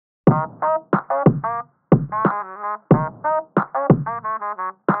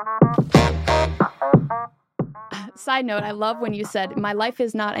Side note, I love when you said, my life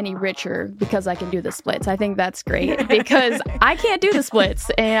is not any richer because I can do the splits. I think that's great because I can't do the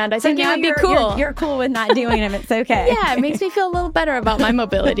splits. And I think it would be cool. You're cool with not doing them. It's okay. Yeah, it makes me feel a little better about my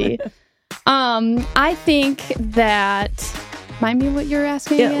mobility. I think that, remind me what you're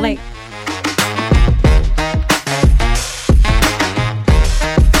asking again?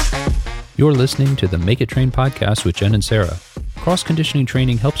 You're listening to the Make It Train podcast with Jen and Sarah. Cross-conditioning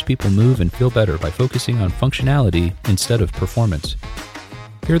training helps people move and feel better by focusing on functionality instead of performance.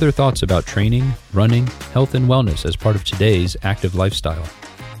 Hear their thoughts about training, running, health, and wellness as part of today's active lifestyle.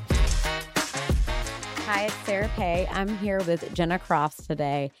 Hi, it's Sarah Pay. I'm here with Jenna Crofts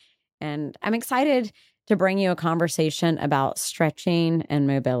today, and I'm excited to bring you a conversation about stretching and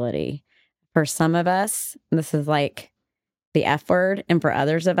mobility. For some of us, this is like the F word, and for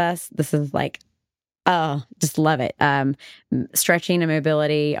others of us, this is like, oh, just love it. Stretching and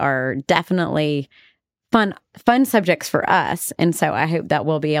mobility are definitely fun subjects for us. And so I hope that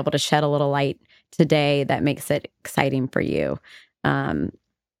we'll be able to shed a little light today that makes it exciting for you.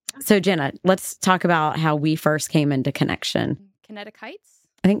 So Jenna, let's talk about how we first came into connection. Kinetic Heights?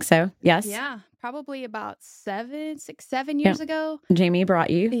 I think so. Yes. Yeah. Probably about 7 years ago. Jamie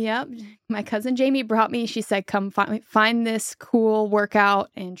brought you. Yep. My cousin Jamie brought me. She said, come find this cool workout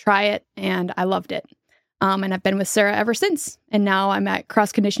and try it. And I loved it. And I've been with Sarah ever since. And now I'm at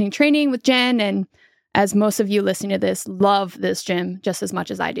cross conditioning training with Jen. And as most of you listening to this, love this gym just as much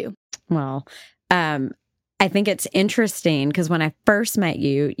as I do. Well, I think it's interesting because when I first met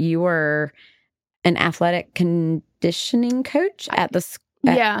you, you were an athletic conditioning coach at the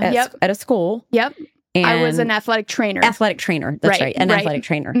at a school. Yep. And I was an athletic trainer. Athletic trainer. That's right. An athletic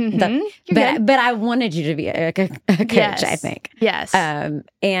trainer. Mm-hmm. But I wanted you to be a coach, yes. I think. Yes.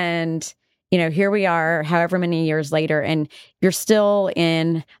 And, you know, here we are, however many years later, and you're still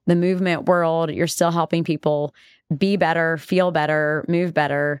in the movement world. You're still helping people be better, feel better, move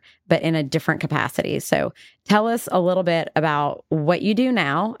better, but in a different capacity. So tell us a little bit about what you do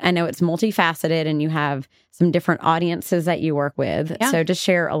now. I know it's multifaceted and you have some different audiences that you work with. Yeah. So just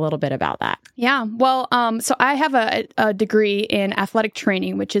share a little bit about that. Yeah. Well, so I have a degree in athletic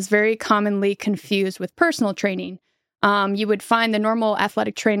training, which is very commonly confused with personal training. You would find the normal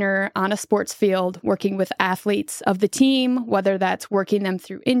athletic trainer on a sports field working with athletes of the team, whether that's working them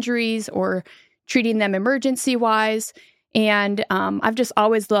through injuries or treating them emergency-wise. And I've just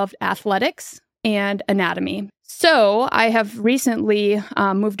always loved athletics and anatomy. So I have recently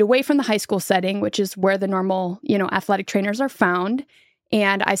moved away from the high school setting, which is where the normal, athletic trainers are found.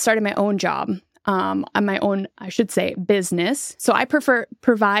 And I started my own job, on my own, I should say, business. So I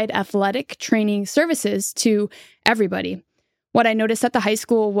provide athletic training services to everybody. What I noticed at the high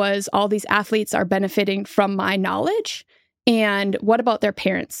school was all these athletes are benefiting from my knowledge. And what about their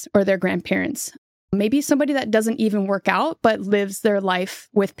parents or their grandparents? Maybe somebody that doesn't even work out, but lives their life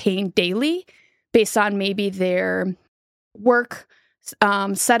with pain daily based on maybe their work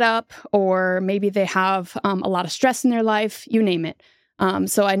setup, or maybe they have a lot of stress in their life, you name it.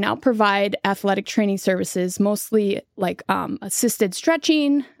 So I now provide athletic training services, mostly like assisted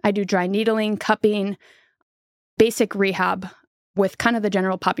stretching. I do dry needling, cupping, basic rehab with kind of the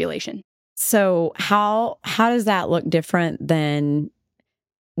general population. So how does that look different than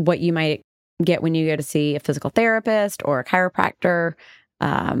what you might get when you go to see a physical therapist or a chiropractor?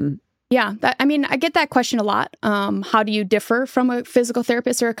 Yeah, I get that question a lot. How do you differ from a physical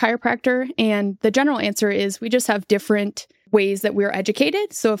therapist or a chiropractor? And the general answer is we just have different ways that we're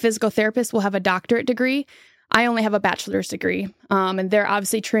educated. So a physical therapist will have a doctorate degree. I only have a bachelor's degree. And they're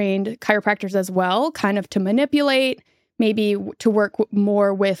obviously trained chiropractors as well, kind of to manipulate, maybe to work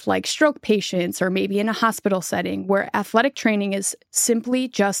more with like stroke patients or maybe in a hospital setting, where athletic training is simply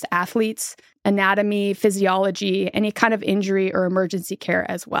just athletes, anatomy, physiology, any kind of injury or emergency care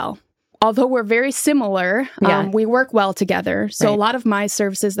as well. Although we're very similar, we work well together. So right. A lot of my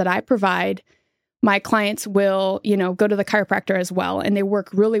services that I provide, my clients will, go to the chiropractor as well, and they work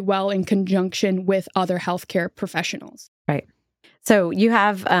really well in conjunction with other healthcare professionals. Right. So you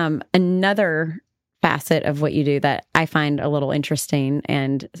have another facet of what you do that I find a little interesting,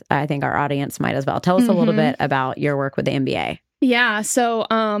 and I think our audience might as well. Tell us a little bit about your work with the NBA. Yeah. So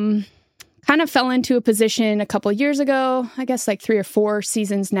kind of fell into a position a couple of years ago, I guess like 3 or 4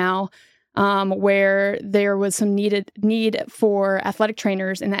 seasons now, where there was some need for athletic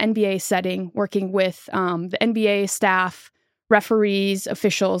trainers in the NBA setting, working with the NBA staff, referees,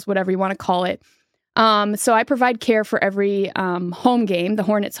 officials, whatever you want to call it, So I provide care for every home game, the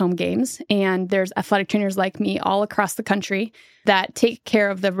Hornets home games, and there's athletic trainers like me all across the country that take care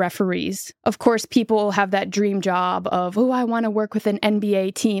of the referees. Of course, people have that dream job of, oh, I want to work with an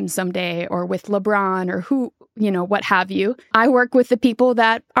NBA team someday, or with LeBron, or who, what have you. I work with the people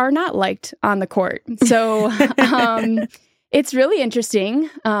that are not liked on the court. So it's really interesting,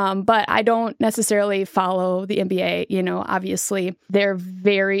 but I don't necessarily follow the NBA. Obviously, they're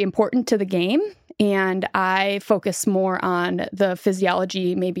very important to the game. And I focus more on the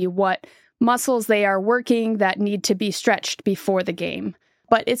physiology, maybe what muscles they are working that need to be stretched before the game.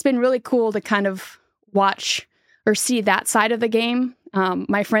 But it's been really cool to kind of watch or see that side of the game.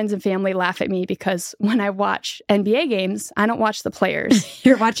 My friends and family laugh at me because when I watch NBA games, I don't watch the players.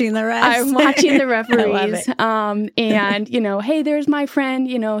 You're watching the refs. I'm watching the referees. I love it. And, hey, there's my friend,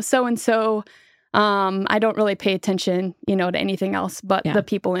 so-and-so. I don't really pay attention, to anything else but the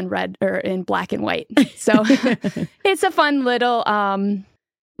people in red or in black and white. So it's a fun little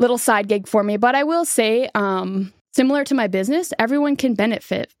side gig for me. But I will say, similar to my business, everyone can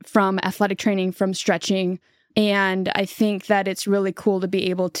benefit from athletic training, from stretching. And I think that it's really cool to be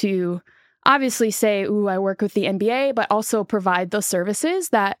able to obviously say, ooh, I work with the NBA, but also provide those services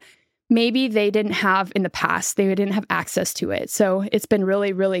that maybe they didn't have in the past. They didn't have access to it. So it's been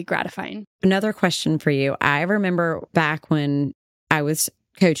really, really gratifying. Another question for you. I remember back when I was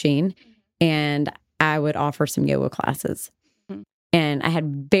coaching and I would offer some yoga classes. Mm-hmm. And I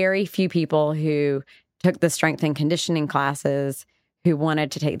had very few people who took the strength and conditioning classes who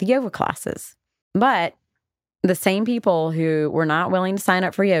wanted to take the yoga classes. But the same people who were not willing to sign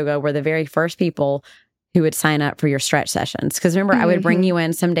up for yoga were the very first people who would sign up for your stretch sessions. Because remember, I would bring you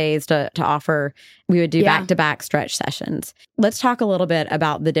in some days to offer, we would do back-to-back stretch sessions. Let's talk a little bit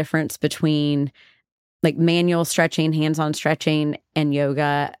about the difference between like manual stretching, hands-on stretching, and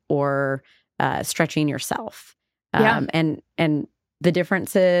yoga, or stretching yourself. And the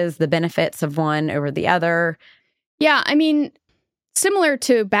differences, the benefits of one over the other. Yeah, I mean, similar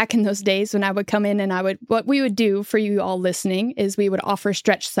to back in those days when I would come in and what we would do for you all listening is we would offer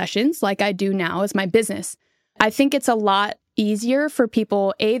stretch sessions like I do now as my business. I think it's a lot easier for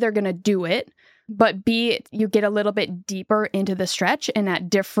people. A, they're going to do it, but B, you get a little bit deeper into the stretch and at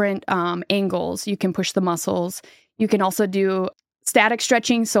different angles. You can push the muscles. You can also do static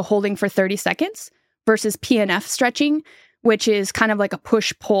stretching, so holding for 30 seconds versus PNF stretching, which is kind of like a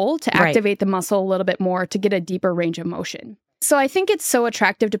push-pull to activate the muscle a little bit more to get a deeper range of motion. So I think it's so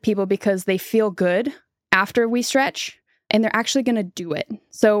attractive to people because they feel good after we stretch and they're actually going to do it.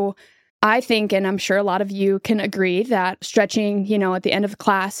 So I think, and I'm sure a lot of you can agree, that stretching, at the end of the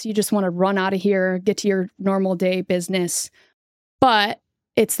class, you just want to run out of here, get to your normal day business. But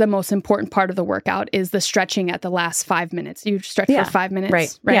it's the most important part of the workout is the stretching at the last 5 minutes. You stretch for 5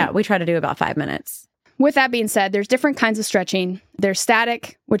 minutes. Right. Yeah, we try to do about 5 minutes. With that being said, there's different kinds of stretching. There's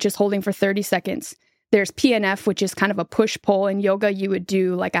static, which is holding for 30 seconds. There's PNF, which is kind of a push-pull. In yoga, you would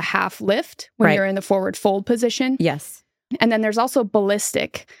do like a half lift when you're in the forward fold position. Yes. And then there's also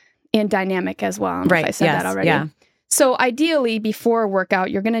ballistic and dynamic as well. I don't know if I said that already. Yeah. So ideally, before a workout,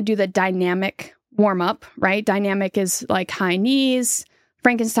 you're going to do the dynamic warm-up, right? Dynamic is like high knees,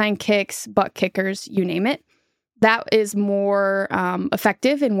 Frankenstein kicks, butt kickers, you name it. That is more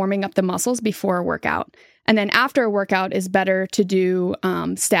effective in warming up the muscles before a workout. And then after a workout is better to do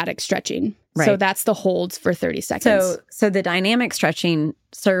static stretching. Right. So that's the holds for 30 seconds. So the dynamic stretching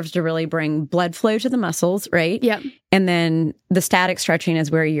serves to really bring blood flow to the muscles, right? Yep. And then the static stretching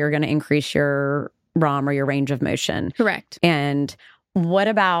is where you're going to increase your ROM, or your range of motion. Correct. And what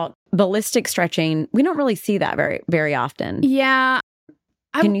about ballistic stretching? We don't really see that very, very often. Yeah.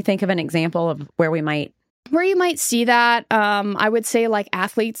 Can you think of an example of where you might see that? I would say like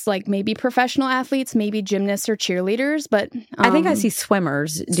athletes, like maybe professional athletes, maybe gymnasts or cheerleaders. But I think I see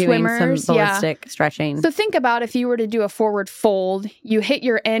swimmers doing some ballistic stretching. So think about if you were to do a forward fold, you hit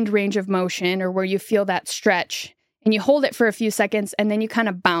your end range of motion, or where you feel that stretch, and you hold it for a few seconds, and then you kind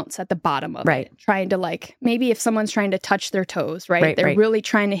of bounce at the bottom of it, trying to maybe if someone's trying to touch their toes, right? They're really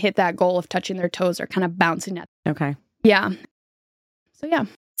trying to hit that goal of touching their toes, or kind of bouncing at. Okay. Yeah. So yeah.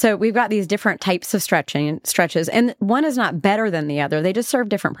 So we've got these different types of stretches, and one is not better than the other. They just serve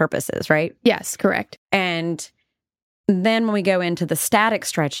different purposes, right? Yes, correct. And then when we go into the static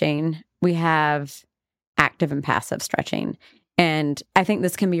stretching, we have active and passive stretching. And I think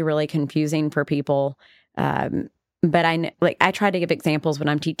this can be really confusing for people. But I try to give examples when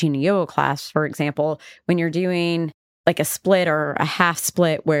I'm teaching a yoga class. For example, when you're doing like a split or a half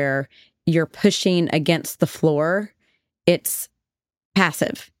split where you're pushing against the floor, it's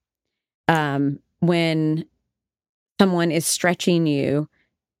passive. When someone is stretching you,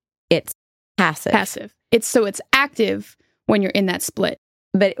 it's Passive. It's active when you're in that split.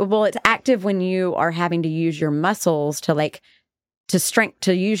 But it's active when you are having to use your muscles to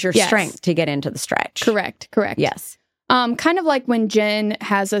use your strength to get into the stretch. Correct. Yes. Kind of like when Jen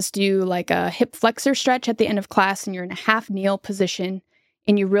has us do like a hip flexor stretch at the end of class and you're in a half kneel position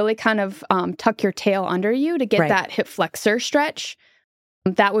and you really kind of tuck your tail under you to get that hip flexor stretch.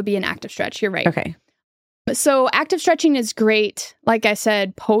 That would be an active stretch. You're right. Okay. So active stretching is great, like I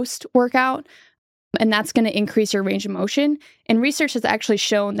said, post-workout, and that's going to increase your range of motion. And research has actually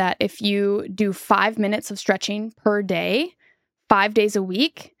shown that if you do 5 minutes of stretching per day, 5 days a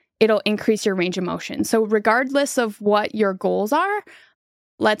week, it'll increase your range of motion. So regardless of what your goals are,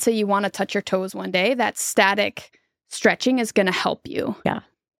 let's say you want to touch your toes one day, that static stretching is going to help you. Yeah.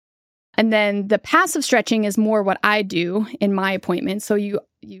 And then the passive stretching is more what I do in my appointment. So you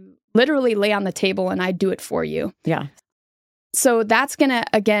literally lay on the table and I do it for you. Yeah. So that's going to,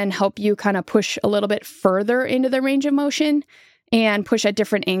 again, help you kind of push a little bit further into the range of motion and push at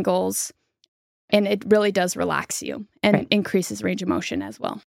different angles. And it really does relax you and increases range of motion as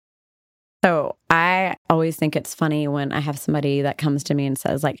well. So I always think it's funny when I have somebody that comes to me and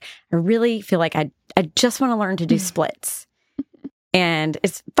says, like, I really feel like I just want to learn to do splits. And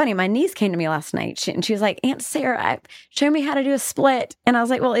it's funny, my niece came to me last night and she was like, Aunt Sarah, show me how to do a split. And I was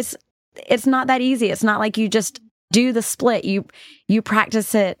like, well, it's not that easy. It's not like you just do the split. You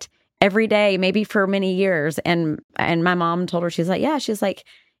practice it every day, maybe for many years. And my mom told her, she's like,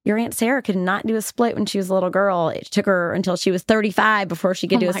 your Aunt Sarah could not do a split when she was a little girl. It took her until she was 35 before she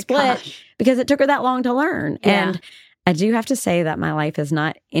could do a split because it took her that long to learn. Yeah. And I do have to say that my life is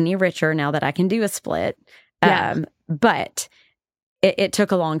not any richer now that I can do a split. But it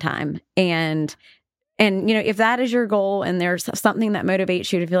took a long time. And if that is your goal and there's something that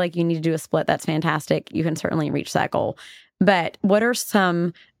motivates you to feel like you need to do a split, that's fantastic. You can certainly reach that goal. But what are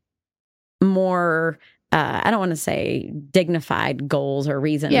some more, I don't want to say dignified goals or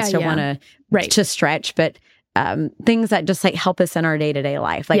reasons to want to stretch, but things that just like help us in our day-to-day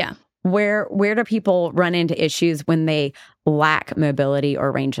life? Like where do people run into issues when they lack mobility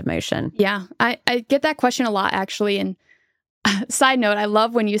or range of motion? Yeah, I get that question a lot, actually. And side note, I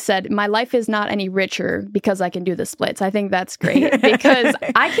love when you said, my life is not any richer because I can do the splits. I think that's great because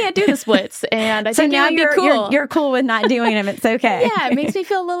I can't do the splits. And I think now cool. You're cool with not doing them. It's okay. Yeah, it makes me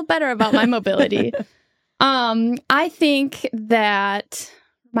feel a little better about my mobility. I think that,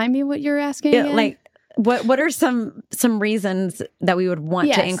 remind me what you're asking again? Like, what are some reasons that we would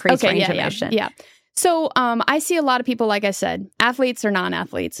want to increase range of motion? Yeah. So I see a lot of people, like I said, athletes or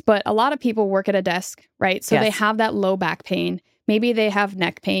non-athletes, but a lot of people work at a desk, right? So they have that low back pain. Maybe they have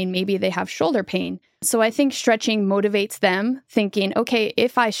neck pain. Maybe they have shoulder pain. So I think stretching motivates them thinking, okay,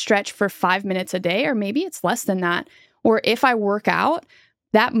 if I stretch for 5 minutes a day, or maybe it's less than that, or if I work out,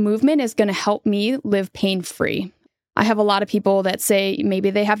 that movement is going to help me live pain-free. I have a lot of people that say maybe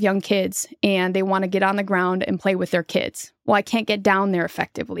they have young kids and they want to get on the ground and play with their kids. Well, I can't get down there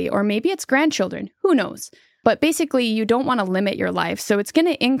effectively. Or maybe it's grandchildren. Who knows? But basically, you don't want to limit your life. So it's going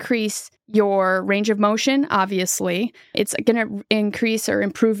to increase your range of motion, obviously. It's going to increase or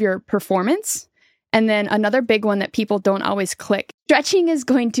improve your performance. And then another big one that people don't always click. Stretching is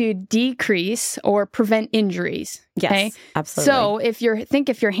going to decrease or prevent injuries. Yes, okay? Absolutely. So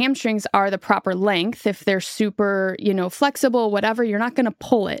if your hamstrings are the proper length, if they're super, flexible, whatever, you're not going to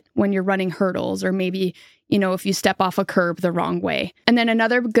pull it when you're running hurdles or maybe, if you step off a curb the wrong way. And then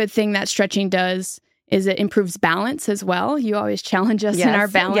another good thing that stretching does is it improves balance as well. You always challenge us in our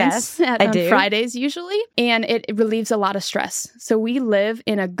balance on Fridays usually. And it relieves a lot of stress. So we live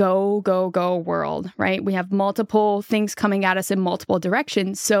in a go, go, go world, right? We have multiple things coming at us in multiple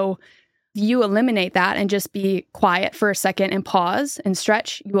directions. So if you eliminate that and just be quiet for a second and pause and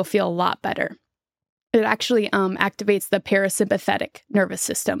stretch, you will feel a lot better. It actually activates the parasympathetic nervous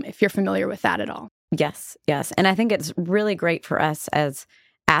system, if you're familiar with that at all. Yes. And I think it's really great for us as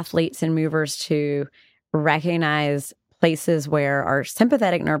athletes and movers to recognize places where our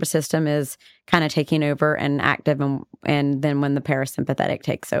sympathetic nervous system is kind of taking over and active, and then when the parasympathetic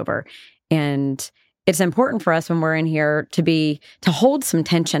takes over. And it's important for us when we're in here to hold some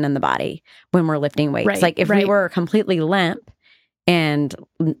tension in the body when we're lifting weights. Right, like if we were completely limp and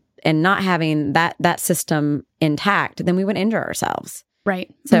not having that system intact, then we would injure ourselves.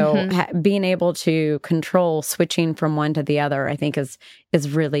 Right. So being able to control switching from one to the other, I think is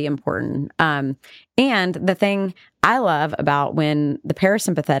really important. And the thing I love about when the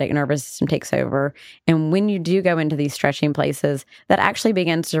parasympathetic nervous system takes over, and when you do go into these stretching places, that actually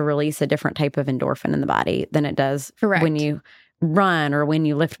begins to release a different type of endorphin in the body than it does when you run or when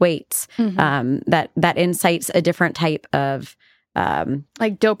you lift weights. That incites a different type of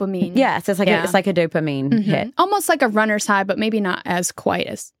like dopamine. Yes, it's like it's like a dopamine hit, almost like a runner's high, but maybe not as quite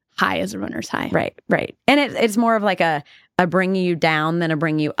as high as a runner's high. Right. And it's more of like a bring you down than a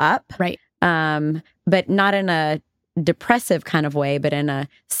bring you up. Right. But not in a depressive kind of way, but in a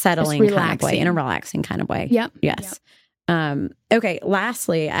settling kind of way, in a relaxing kind of way. Yep. Yes. Yep. Okay.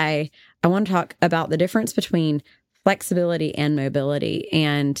 Lastly, I want to talk about the difference between flexibility and mobility.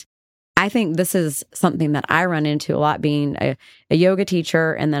 And I think this is something that I run into a lot, being a yoga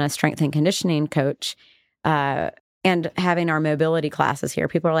teacher and then a strength and conditioning coach, and having our mobility classes here.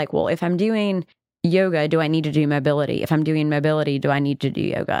 People are like, well, if I'm doing yoga, do I need to do mobility? If I'm doing mobility, do I need to do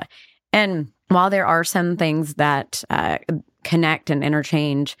yoga? And while there are some things that connect and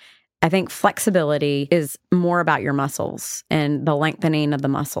interchange, I think flexibility is more about your muscles and the lengthening of the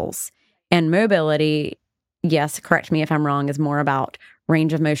muscles. And mobility, yes, correct me if I'm wrong, is more about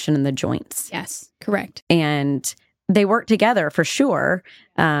range of motion in the joints. Yes, correct. And they work together for sure,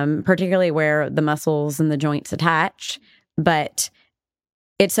 particularly where the muscles and the joints attach. But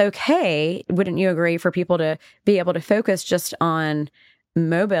it's okay, wouldn't you agree, for people to be able to focus just on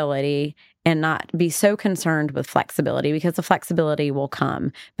mobility and not be so concerned with flexibility, because the flexibility will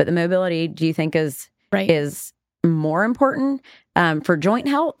come. But the mobility, do you think is more important for joint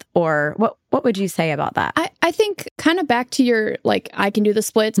health? Or what would you say about that? I think kind of back to your, like, I can do the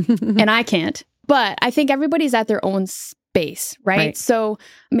splits and I can't. But I think everybody's at their own space, right? So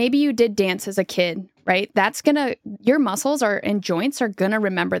maybe you did dance as a kid, right? That's your muscles and joints are going to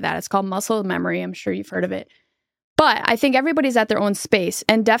remember that. It's called muscle memory. I'm sure you've heard of it. But I think everybody's at their own space,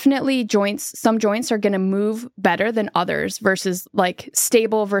 and definitely some joints are going to move better than others versus like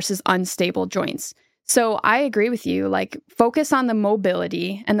stable versus unstable joints. So I agree with you, like focus on the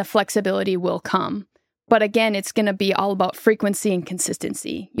mobility and the flexibility will come. But again, it's going to be all about frequency and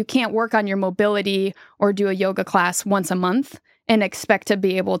consistency. You can't work on your mobility or do a yoga class once a month and expect to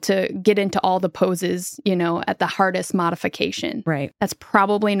be able to get into all the poses, at the hardest modification. Right. That's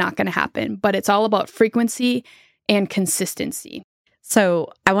probably not going to happen, but it's all about frequency and consistency.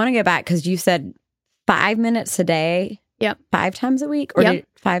 So I want to go back because you said 5 minutes a day. Yep. 5 times a week, or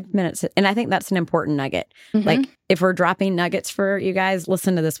 5 minutes. And I think that's an important nugget. Mm-hmm. Like if we're dropping nuggets for you guys,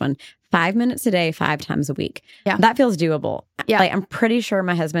 listen to this one. 5 minutes a day, 5 times a week. Yeah. That feels doable. Yeah. Like I'm pretty sure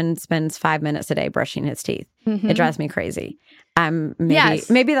my husband spends 5 minutes a day brushing his teeth. Mm-hmm. It drives me crazy.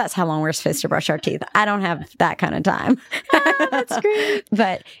 Maybe that's how long we're supposed to brush our teeth. I don't have that kind of time. That's great.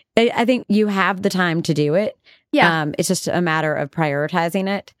 But I think you have the time to do it. Yeah. It's just a matter of prioritizing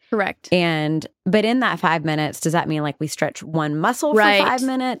it. Correct. But in that 5 minutes, does that mean like we stretch one muscle for 5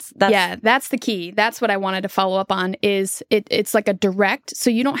 minutes? That's the key. That's what I wanted to follow up on is it's like a direct, so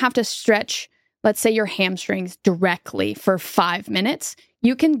you don't have to stretch, let's say your hamstrings directly for 5 minutes.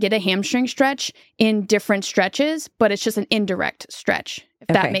 You can get a hamstring stretch in different stretches, but it's just an indirect stretch, if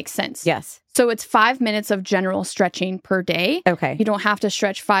that makes sense. Yes. So it's 5 minutes of general stretching per day. Okay. You don't have to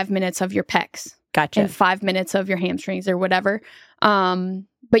stretch 5 minutes of your pecs. Gotcha. And 5 minutes of your hamstrings or whatever.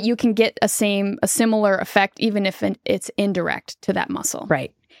 But you can get a similar effect even if it's indirect to that muscle.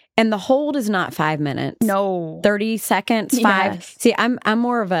 Right. And the hold is not 5 minutes. No. 30 seconds, 5. Yes. See, I'm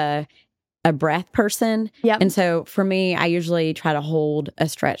more of a breath person. Yep. And so for me, I usually try to hold a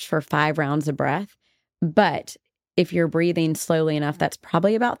stretch for 5 rounds of breath. But if you're breathing slowly enough, that's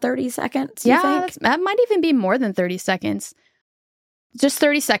probably about 30 seconds. That might even be more than 30 seconds. Just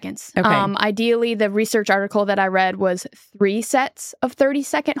 30 seconds. Okay. Ideally, the research article that I read was 3 sets of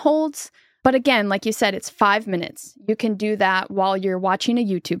 30-second holds. But again, like you said, it's 5 minutes. You can do that while you're watching a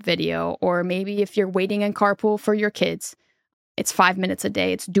YouTube video, or maybe if you're waiting in carpool for your kids. It's 5 minutes a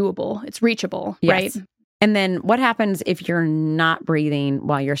day. It's doable. It's reachable, right? And then what happens if you're not breathing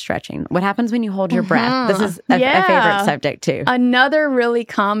while you're stretching? What happens when you hold your breath? This is a favorite subject too. Another really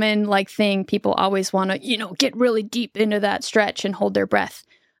common thing, people always want to, get really deep into that stretch and hold their breath.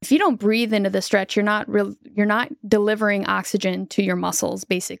 If you don't breathe into the stretch, you're not delivering oxygen to your muscles,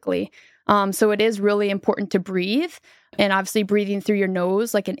 basically. So it is really important to breathe. And obviously breathing through your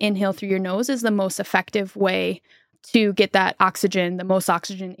nose, like an inhale through your nose, is the most effective way to get that oxygen, the most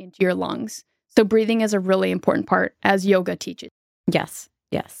oxygen into your lungs. So breathing is a really important part, as yoga teaches. Yes.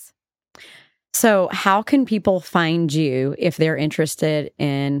 So how can people find you if they're interested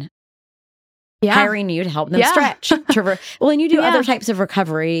in hiring you to help them stretch? And you do other types of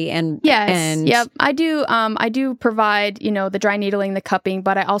recovery and I do provide, the dry needling, the cupping,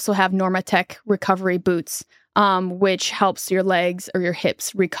 but I also have Normatec recovery boots, which helps your legs or your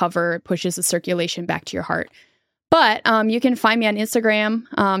hips recover, pushes the circulation back to your heart. But you can find me on Instagram,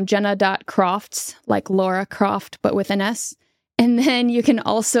 jenna.crofts, like Laura Croft, but with an S. And then you can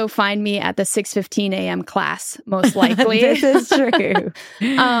also find me at the 6:15 a.m. class, most likely. This is true.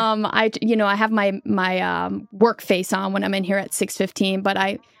 I have my work face on when I'm in here at 6:15, but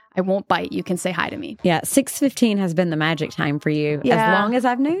I won't bite. You can say hi to me. Yeah, 6:15 has been the magic time for you as long as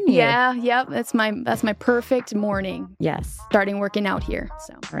I've known you. Yeah, yep. That's my perfect morning. Yes. Starting working out here.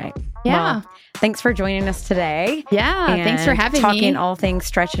 So right. Yeah. Well, thanks for joining us today. Yeah. Thanks for having me. Talking all things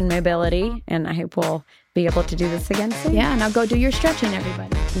stretch and mobility. And I hope we'll be able to do this again soon. Yeah. Now go do your stretching,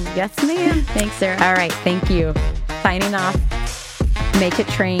 everybody. Yes, ma'am. Thanks, Sarah. All right. Thank you. Signing off. Make It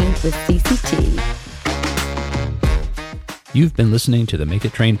Train with CCT. You've been listening to the Make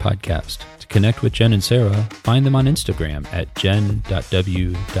It Train podcast. To connect with Jen and Sarah, find them on Instagram at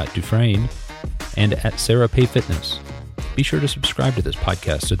jen.w.dufresne and at Sarah Pay Fitness. Be sure to subscribe to this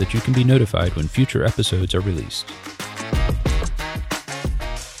podcast so that you can be notified when future episodes are released.